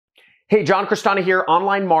Hey, John Crestani here,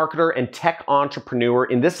 online marketer and tech entrepreneur.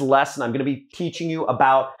 In this lesson, I'm going to be teaching you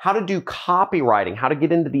about how to do copywriting, how to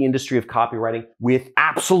get into the industry of copywriting with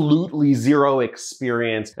absolutely zero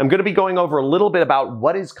experience. I'm going to be going over a little bit about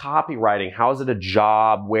what is copywriting, how is it a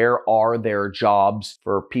job, where are there jobs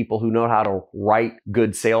for people who know how to write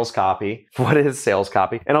good sales copy, what is sales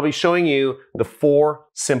copy, and I'll be showing you the 4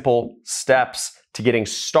 simple steps to getting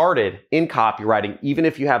started in copywriting, even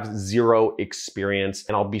if you have zero experience.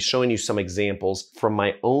 And I'll be showing you some examples from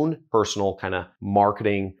my own personal kind of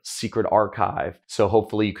marketing secret archive. So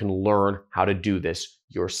hopefully you can learn how to do this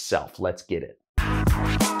yourself. Let's get it.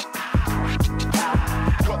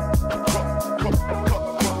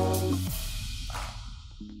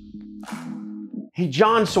 Hey,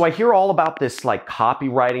 John, so I hear all about this like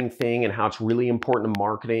copywriting thing and how it's really important to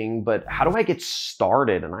marketing, but how do I get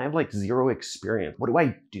started? And I have like zero experience. What do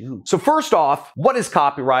I do? So first off, what is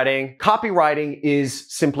copywriting? Copywriting is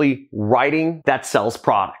simply writing that sells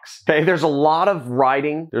products. Okay, there's a lot of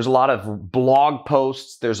writing. There's a lot of blog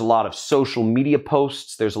posts. There's a lot of social media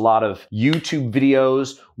posts. There's a lot of YouTube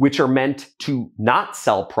videos, which are meant to not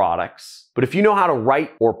sell products. But if you know how to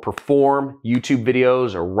write or perform YouTube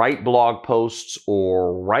videos or write blog posts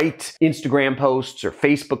or write Instagram posts or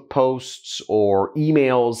Facebook posts or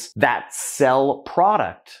emails that sell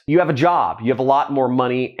product, you have a job, you have a lot more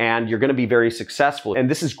money, and you're going to be very successful. And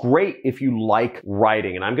this is great if you like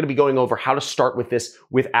writing. And I'm going to be going over how to start with this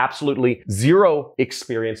with absolutely zero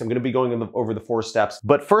experience. I'm going to be going over the 4 steps.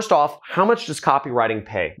 But first off, how much does copywriting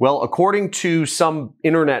pay? Well, according to some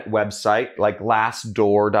internet website like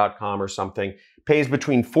Glassdoor.com or something, pays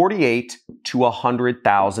between $48,000 to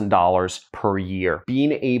 $100,000 per year.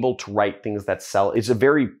 Being able to write things that sell is a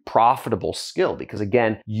very profitable skill because,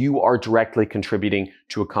 again, you are directly contributing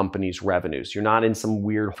to a company's revenues. You're not in some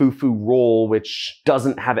weird foo-foo role which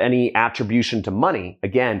doesn't have any attribution to money.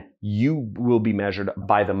 Again, you will be measured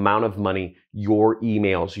by the amount of money your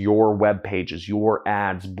emails, your web pages, your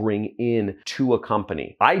ads bring in to a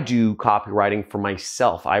company. I do copywriting for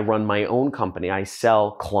myself. I run my own company. I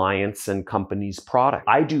sell clients and companies product.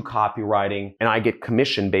 I do copywriting and I get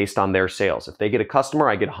commission based on their sales. If they get a customer,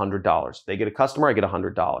 I get $100. If they get a customer, I get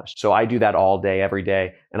 $100. So I do that all day, every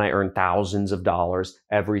day, and I earn thousands of dollars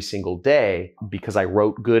every single day because I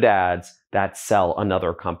wrote good ads that sell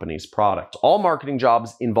another company's product. All marketing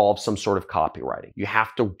jobs involve some sort of copywriting. You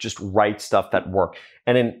have to just write stuff that work.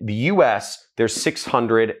 And in the US, there's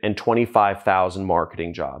 625,000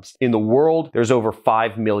 marketing jobs. In the world, there's over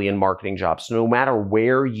 5 million marketing jobs. So no matter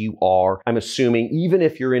where you are, I'm assuming even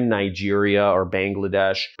if you're in Nigeria or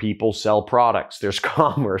Bangladesh, people sell products. There's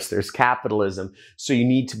commerce, there's capitalism. So you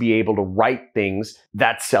need to be able to write things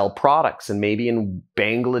that sell products. And maybe in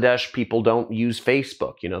Bangladesh, people don't use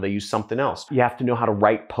Facebook. They use something else. You have to know how to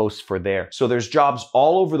write posts for there. So there's jobs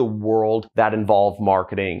all over the world that involve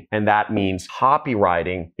marketing, and that means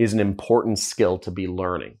copywriting is an important skill to be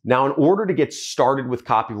learning. Now, in order to get started with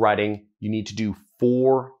copywriting, you need to do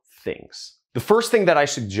 4 things. The first thing that I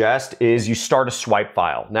suggest is you start a swipe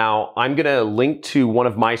file. Now, I'm going to link to one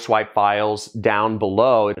of my swipe files down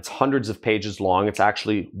below. It's hundreds of pages long. It's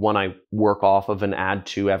actually one I work off of and add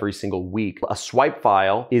to every single week. A swipe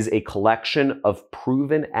file is a collection of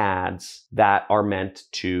proven ads that are meant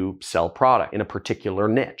to sell product in a particular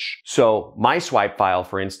niche. So my swipe file,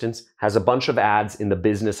 for instance, has a bunch of ads in the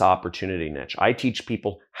business opportunity niche. I teach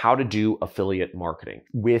people how to do affiliate marketing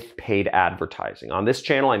with paid advertising. On this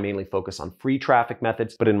channel, I mainly focus on free traffic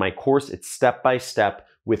methods, but in my course, it's step-by-step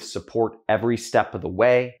with support every step of the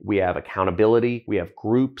way. We have accountability, we have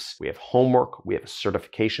groups, we have homework, we have a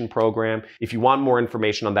certification program. If you want more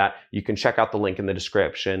information on that, you can check out the link in the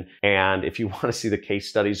description. And if you want to see the case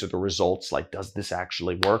studies or the results, like, does this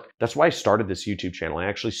actually work? That's why I started this YouTube channel. I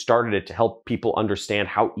actually started it to help people understand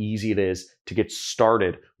how easy it is to get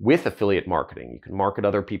started with affiliate marketing. You can market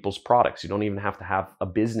other people's products. You don't even have to have a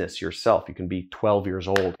business yourself. You can be 12 years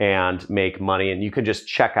old and make money. And you can just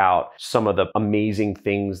check out some of the amazing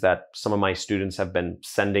things that some of my students have been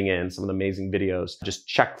sending in, some of the amazing videos. Just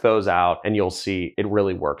check those out and you'll see it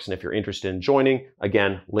really works. And if you're interested in joining,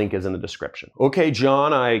 again, link is in the description. Okay,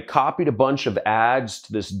 John, I copied a bunch of ads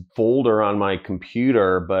to this folder on my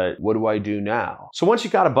computer, but what do I do now? So once you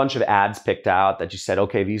got a bunch of ads picked out that you said,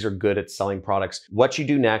 okay, these are good at selling products, what you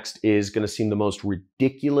do next is going to seem the most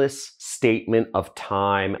ridiculous statement of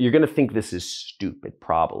time. You're going to think this is stupid,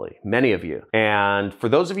 probably, many of you. And for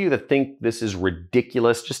those of you that think this is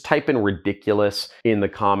ridiculous, just type in ridiculous in the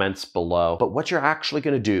comments below. But what you're actually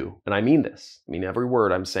going to do, and I mean this, I mean every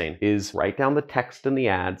word I'm saying, is write down the text in the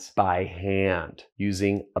ads by hand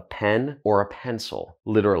using a pen or a pencil,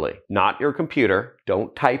 literally, not your computer.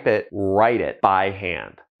 Don't type it, write it by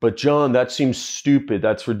hand. But John, that seems stupid.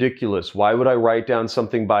 That's ridiculous. Why would I write down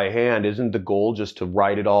something by hand? Isn't the goal just to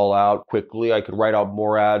write it all out quickly? I could write out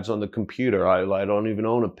more ads on the computer. I don't even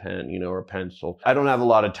own a pen, or a pencil. I don't have a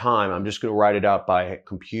lot of time. I'm just going to write it out by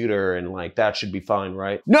computer and that should be fine,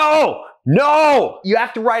 right? No! No! You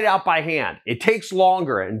have to write it out by hand. It takes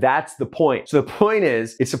longer, and that's the point. So the point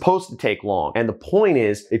is, it's supposed to take long. And the point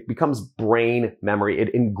is, it becomes brain memory.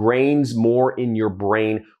 It ingrains more in your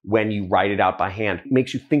brain when you write it out by hand. It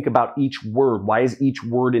makes you think about each word. Why is each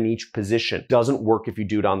word in each position? Doesn't work if you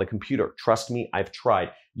do it on the computer. Trust me, I've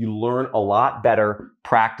tried. You learn a lot better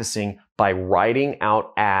practicing by writing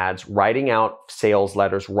out ads, writing out sales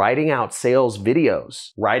letters, writing out sales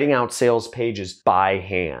videos, writing out sales pages by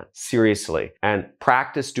hand. Seriously. And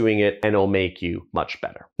practice doing it and it'll make you much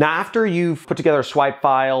better. Now, after you've put together a swipe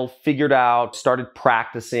file, started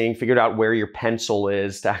practicing, figured out where your pencil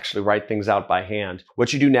is to actually write things out by hand,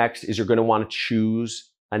 what you do next is you're going to want to choose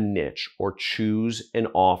a niche or choose an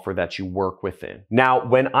offer that you work within. Now,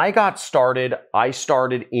 when I got started, I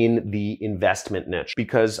started in the investment niche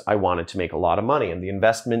because I wanted to make a lot of money. And the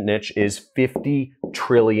investment niche is $50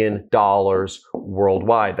 trillion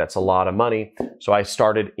worldwide. That's a lot of money. So I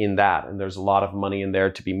started in that, and there's a lot of money in there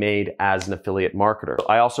to be made as an affiliate marketer.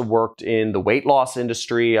 I also worked in the weight loss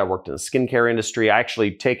industry. I worked in the skincare industry. I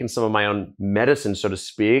actually taken some of my own medicine, so to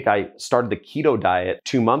speak. I started the keto diet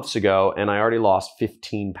 2 months ago, and I already lost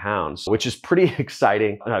 15 pounds, which is pretty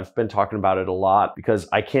exciting. And I've been talking about it a lot because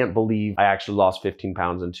I can't believe I actually lost 15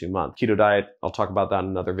 pounds in 2 months. Keto diet, I'll talk about that in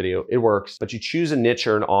another video. It works, but you choose a niche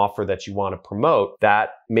or an offer that you want to promote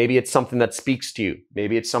that maybe it's something that speaks to you.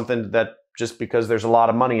 Maybe it's something that just because there's a lot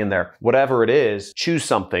of money in there. Whatever it is, choose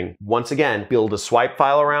something. Once again, build a swipe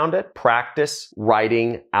file around it. Practice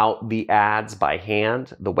writing out the ads by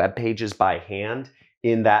hand, the web pages by hand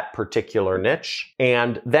in that particular niche,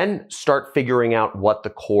 and then start figuring out what the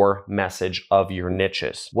core message of your niche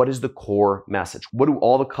is. What is the core message? What do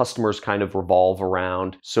all the customers kind of revolve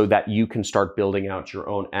around so that you can start building out your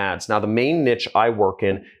own ads? Now, the main niche I work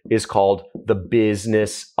in is called the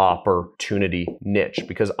business opportunity niche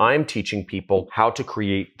because I'm teaching people how to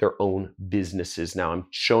create their own businesses. Now, I'm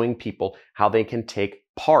showing people how they can take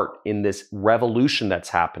part in this revolution that's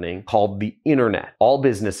happening called the internet. All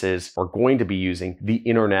businesses are going to be using the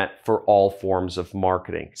internet for all forms of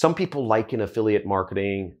marketing. Some people liken affiliate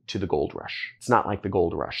marketing to the gold rush. It's not like the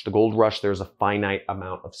gold rush. The gold rush, there's a finite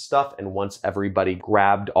amount of stuff, and once everybody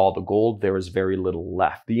grabbed all the gold, there is very little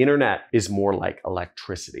left. The internet is more like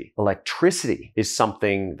electricity. Electricity is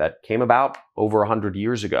something that came about over 100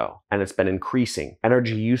 years ago, and it's been increasing.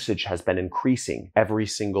 Energy usage has been increasing every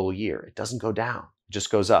single year. It doesn't go down. Just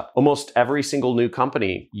goes up. Almost every single new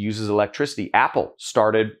company uses electricity. Apple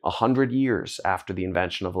started 100 years after the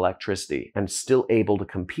invention of electricity and still able to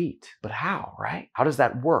compete. But how, right? How does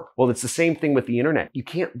that work? Well, it's the same thing with the internet. You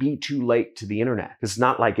can't be too late to the internet. It's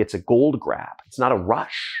not like it's a gold grab. It's not a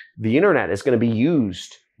rush. The internet is going to be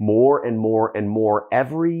used more and more and more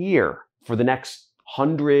every year for the next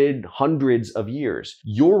hundreds of years.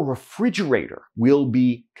 Your refrigerator will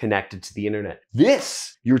be connected to the internet.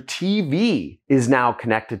 Your TV is now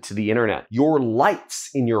connected to the internet. Your lights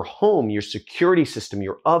in your home, your security system,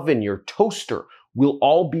 your oven, your toaster will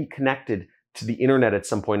all be connected to the internet at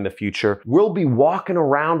some point in the future. We'll be walking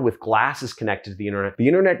around with glasses connected to the internet. The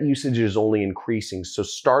internet usage is only increasing. So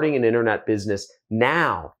starting an internet business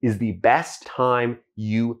now is the best time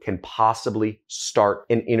you can possibly start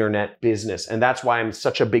an internet business. And that's why I'm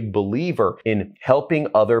such a big believer in helping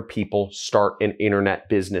other people start an internet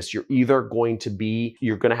business. You're going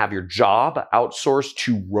to have your job outsourced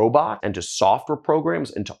to robots and to software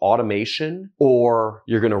programs and to automation, or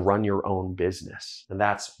you're going to run your own business. And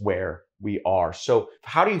that's where we are. So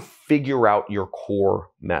how do you figure out your core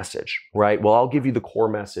message, right? Well, I'll give you the core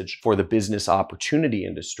message for the business opportunity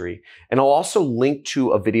industry. And I'll also link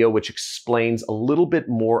to a video which explains a little bit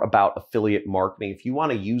more about affiliate marketing. If you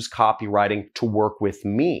want to use copywriting to work with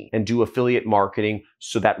me and do affiliate marketing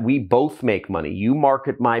so that we both make money, you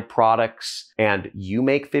market my products and you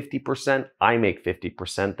make 50%, I make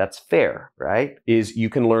 50%, that's fair, right? You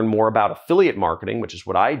can learn more about affiliate marketing, which is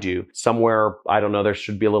what I do. Somewhere, I don't know, there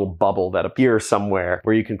should be a little bubble that appears somewhere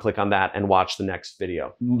where you can click on that and watch the next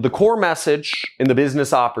video. The core message in the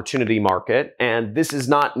business opportunity market, and this is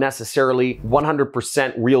not necessarily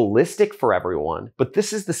 100% realistic for everyone, but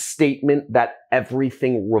this is the statement that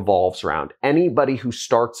everything revolves around. Anybody who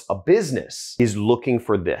starts a business is looking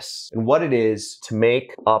for this. And what it is to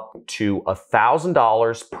make up to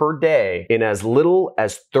 $1,000 per day in as little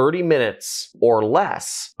as 30 minutes or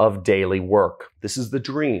less of daily work. This is the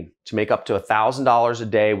dream, to make up to $1,000 a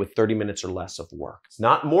day with 30 minutes or less of work. It's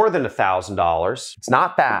not more than $1,000. It's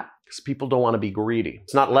not that, because people don't want to be greedy.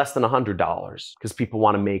 It's not less than $100, because people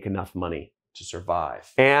want to make enough money to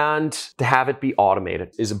survive. And to have it be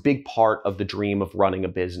automated is a big part of the dream of running a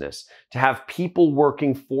business. To have people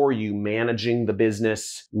working for you, managing the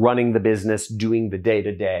business, running the business, doing the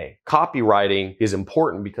day-to-day. Copywriting is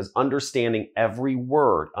important because understanding every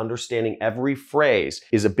word, understanding every phrase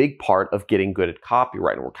is a big part of getting good at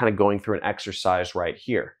copywriting. We're kind of going through an exercise right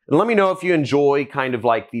here. And let me know if you enjoy kind of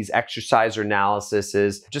like these exercise or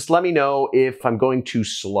analyses. Just let me know if I'm going too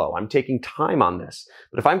slow. I'm taking time on this.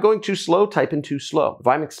 But if I'm going too slow, type in too slow. If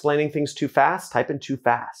I'm explaining things too fast, type in too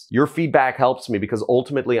fast. Your feedback helps me because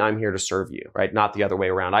ultimately I'm here to serve you, right? Not the other way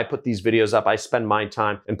around. I put these videos up, I spend my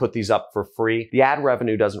time and put these up for free. The ad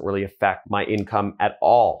revenue doesn't really affect my income at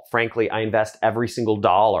all. Frankly, I invest every single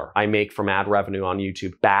dollar I make from ad revenue on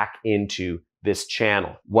YouTube back into this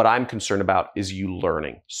channel. What I'm concerned about is you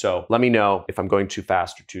learning. So let me know if I'm going too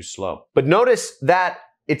fast or too slow. But notice that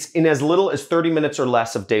it's in as little as 30 minutes or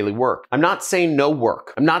less of daily work. I'm not saying no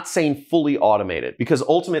work. I'm not saying fully automated, because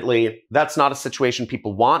ultimately that's not a situation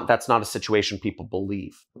people want. That's not a situation people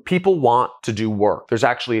believe. People want to do work. There's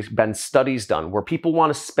actually been studies done where people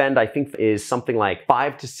want to spend, I think is something like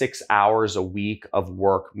 5 to 6 hours a week of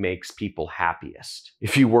work makes people happiest.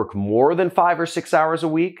 If you work more than 5 or 6 hours a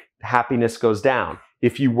week, happiness goes down.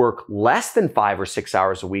 If you work less than 5 or 6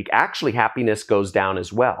 hours a week, actually happiness goes down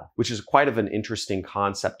as well, which is quite of an interesting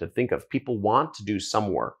concept to think of. People want to do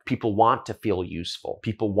some work. People want to feel useful.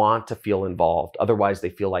 People want to feel involved. Otherwise, they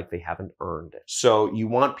feel like they haven't earned it. So you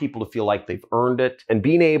want people to feel like they've earned it, and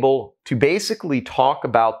being able to basically talk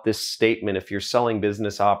about this statement. If you're selling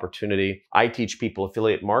business opportunity, I teach people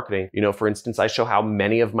affiliate marketing. You know, for instance, I show how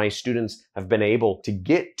many of my students have been able to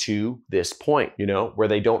get to this point, you know, where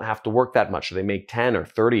they don't have to work that much, or they make 10 or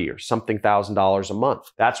 30 or something $1,000 a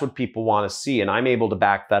month. That's what people want to see. And I'm able to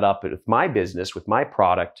back that up with my business, with my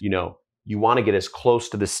product. You know, you want to get as close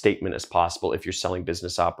to this statement as possible if you're selling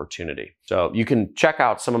business opportunity. So you can check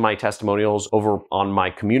out some of my testimonials over on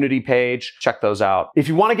my community page. Check those out. If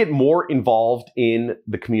you want to get more involved in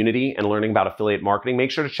the community and learning about affiliate marketing,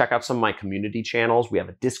 make sure to check out some of my community channels. We have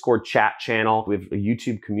a Discord chat channel. We have a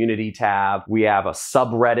YouTube community tab. We have a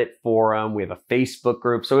subreddit forum. We have a Facebook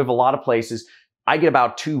group. So we have a lot of places. I get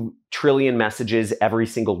about 2 trillion messages every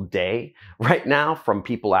single day right now from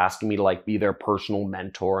people asking me to like be their personal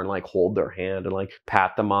mentor and like hold their hand and like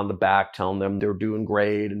pat them on the back, telling them they're doing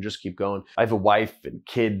great and just keep going. I have a wife and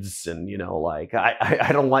kids, and you know, like I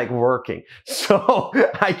don't like working. So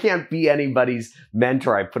I can't be anybody's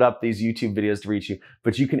mentor. I put up these YouTube videos to reach you,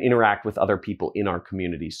 but you can interact with other people in our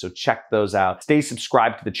community. So check those out. Stay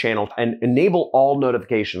subscribed to the channel and enable all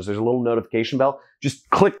notifications. There's a little notification bell. Just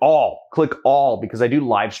click all, because I do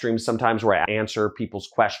live streams sometimes where I answer people's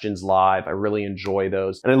questions live. I really enjoy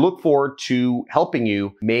those. And I look forward to helping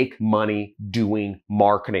you make money doing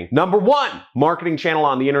marketing. Number 1 marketing channel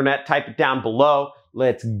on the internet. Type it down below.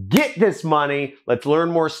 Let's get this money. Let's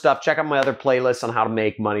learn more stuff. Check out my other playlists on how to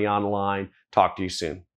make money online. Talk to you soon.